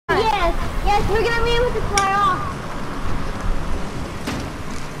Yes, we're gonna be able to fly off.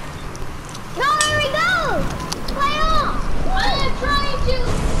 No, there we go. Fly off. I'm trying to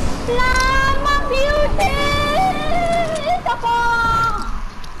fly my beauty.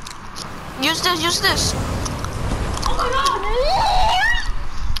 Use this. Oh my god.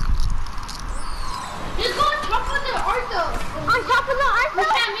 Just go on top of the arc though. On top of the arc though? We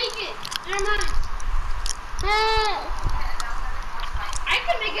can't make it. Never mind. I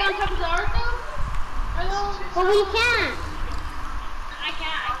can make it on top of the arc though. But we can't. I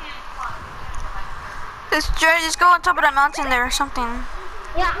can't. Just go on top of that mountain there or something.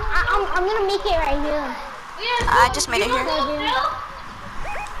 Yeah, I'm gonna make it right here. I just made it here.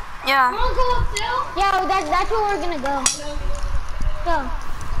 Yeah. Yeah, that's where we're gonna go. Go.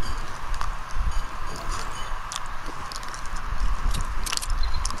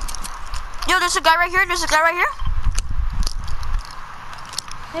 Yo, there's a guy right here. There's a guy right here.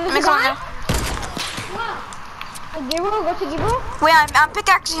 There's a guy? Gabriel, go to Gabriel. Wait, I'm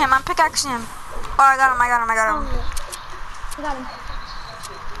pickaxing him. Oh, I got him. I got him.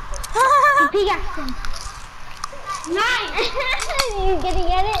 You pickaxed him. Nice. You gonna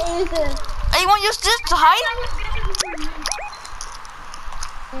get it? Use it. Hey, you want to use this to hide?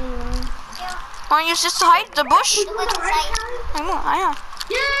 Want to use this to hide the bush? I know. Yeah,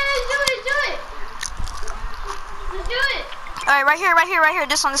 do it. Let's do it. All right, right here.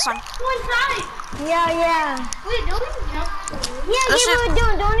 This one. One side. Yeah. Wait, don't we jump? Yeah,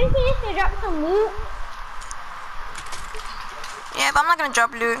 don't you think you should drop some loot? Yeah, but I'm not gonna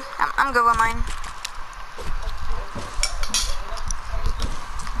drop loot. I'm good with mine.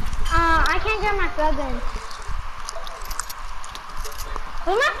 I can't grab my field gun.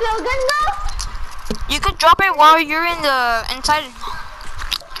 Where's my field gun though? You could drop it while you're inside.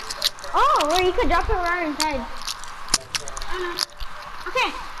 Oh, where you could drop it right inside.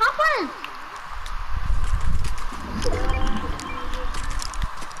 Okay, hop on.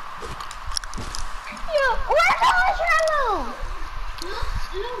 Yo, where's the marshmallow?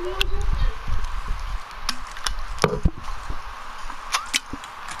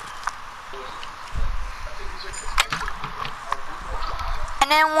 And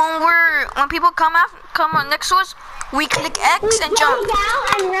then when people come on next to us, we click X and jump. Down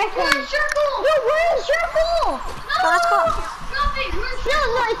and circle. Yo, we're in circle. So let's go. No,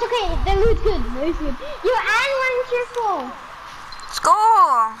 it's okay. The loot's good. Yo, and we're in circle. Let's go.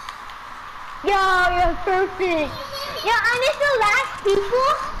 Yo, you're perfect. Yo, and it's the last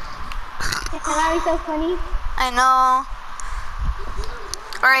people. That is so funny. I know.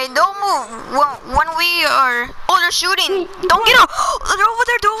 Alright, don't move. When we are... Oh, they're shooting. Don't get up. They're over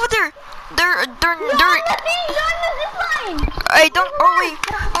there. They're... You're on the zip line. Alright, don't... Oh, wait.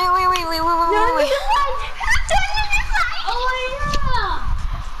 Wait.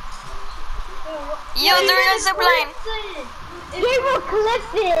 Yo, they're in a zip line. Gabriel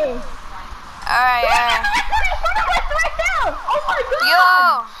clipped it. Alright. Right now. Oh my god.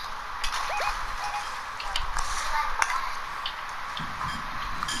 Yo.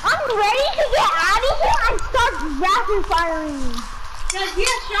 I'm ready to get out of here and start rapid firing.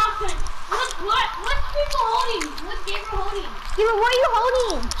 Yes, shotgun. What's people holding? What's Gabriel holding? Gabriel, what are you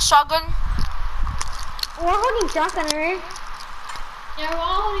holding? Shotgun. We're holding shotgun, right? Yeah, we're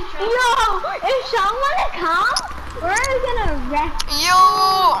all holding shotgun. Yo, if someone comes, we're gonna wreck. Yo.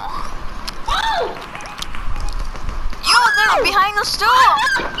 Oh! Yo, they're behind us too.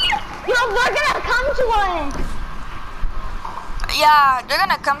 Yo, they're gonna come to us. Yeah, they're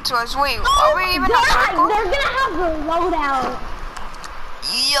gonna come to us. Wait, are we even in a circle? They're gonna have a loadout.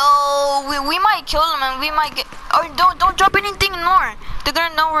 Yo, we might kill them and we might get... Oh, don't drop anything more. They're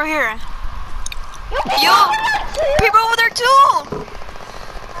gonna know we're here. Yo, people over there too.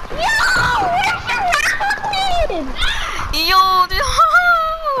 Yo, we're surrounded. Yo, oh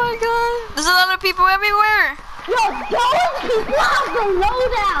my god. There's a lot of people everywhere. Yo, those people have the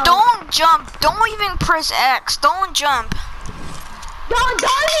loadout. Don't jump. Don't even press X. Don't jump. Don't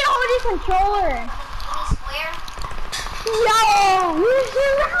even hold your controller. Yo, we're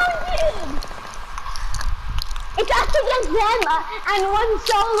surrounded. It's us against them and one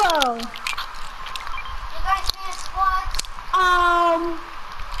solo. You guys in a squad?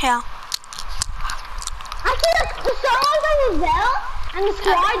 Yeah. I see the solo's over there and the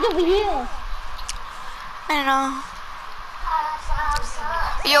squad's over here. I know.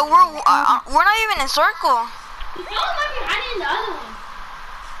 Yo, we're not even in circle. You know what might be hiding in the other one.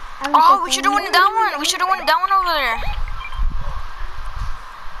 Oh, we should have won that one. We should have won that one over there.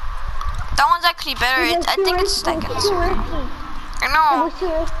 That one's actually better. I think it's second. I know.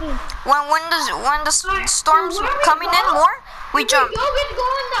 When the storm's coming in more, we jump. Yo, let's go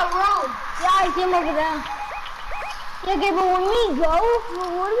in the road. Yeah, see him over there. Yeah, okay, but when we go,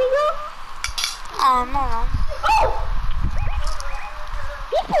 where do we go? No. Oh!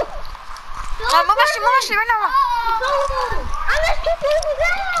 People! Move us right now. I let people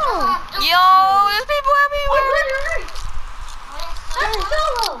down! Yo, there's people everywhere. That's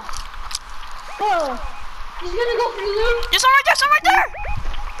Solo! Go. He's gonna go for you. There's someone right there.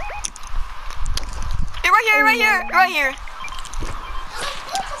 You're right here.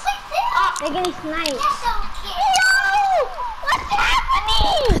 They're getting sniped. Yo! What's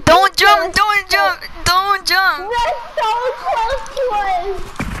happening? Don't jump. They're so close to us.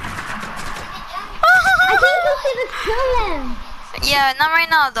 I think we should just kill them. Yeah, not right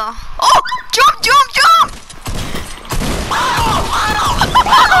now though. Oh, jump!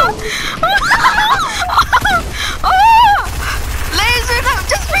 Oh, laser them,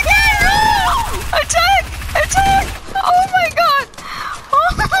 just forget it. Attack! Oh my god!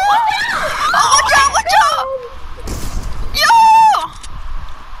 Oh, watch out!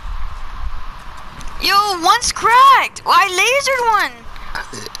 Yo, one's cracked. Well, I lasered one.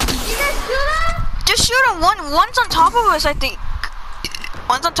 You guys shoot him? Just shoot him. One's on top of us, I think.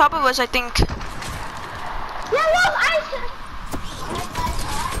 Yeah, look,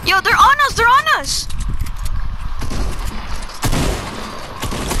 Yo, they're on us.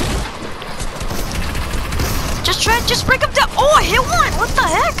 Just break them down. Oh, I hit one. What the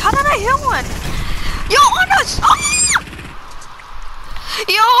heck? How did I hit one? Yo, on us. Ah!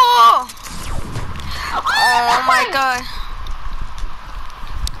 Yo. Oh my god.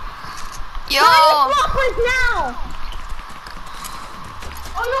 Yo.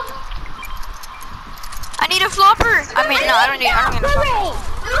 I need a flopper. I mean, no, I don't need a flopper.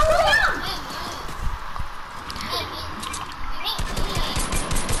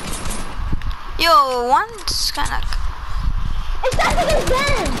 Yo, one's kinda... It's not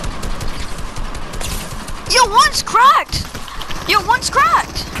again! Yo, one's cracked!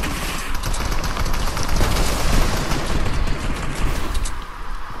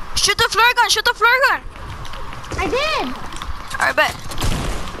 Shoot the flare gun! I did! Alright, bet.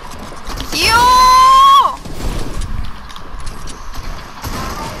 Yo!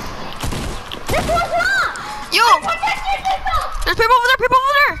 This one's not! Yo! There's people over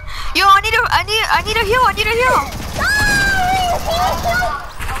there! Yo, I need a heal!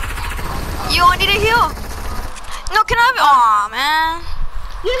 Yo, I need a heal! No, can I have it? Aw, man.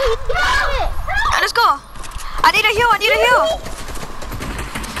 You have it! Alright, let's go! I need a heal!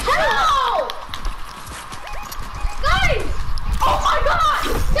 No! Guys! Oh my god!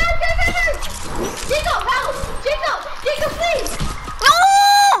 Guys! Jacob, please!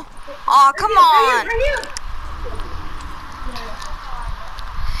 No! Aw, come on! Right here.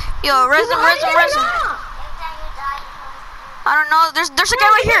 Yo, res him. I don't know. There's a guy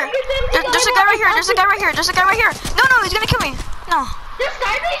right here. There's a guy right here. No, he's gonna kill me. No. This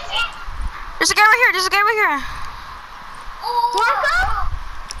guy racing? There's a guy right here. Marco?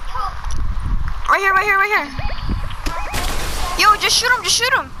 Right here. Yo, just shoot him.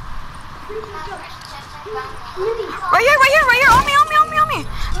 Right here. On me.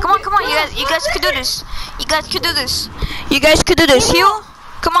 Come on. You guys can do this. Heal.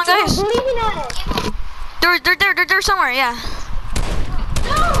 Come on, guys. They're there somewhere. Yeah.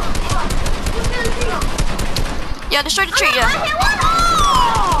 Yeah, destroy the tree. Yeah.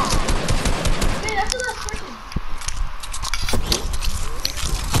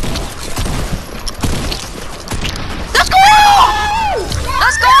 Let's go!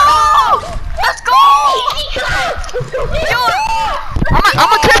 Yo, I'm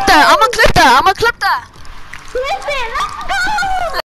gonna clip that. Clip it!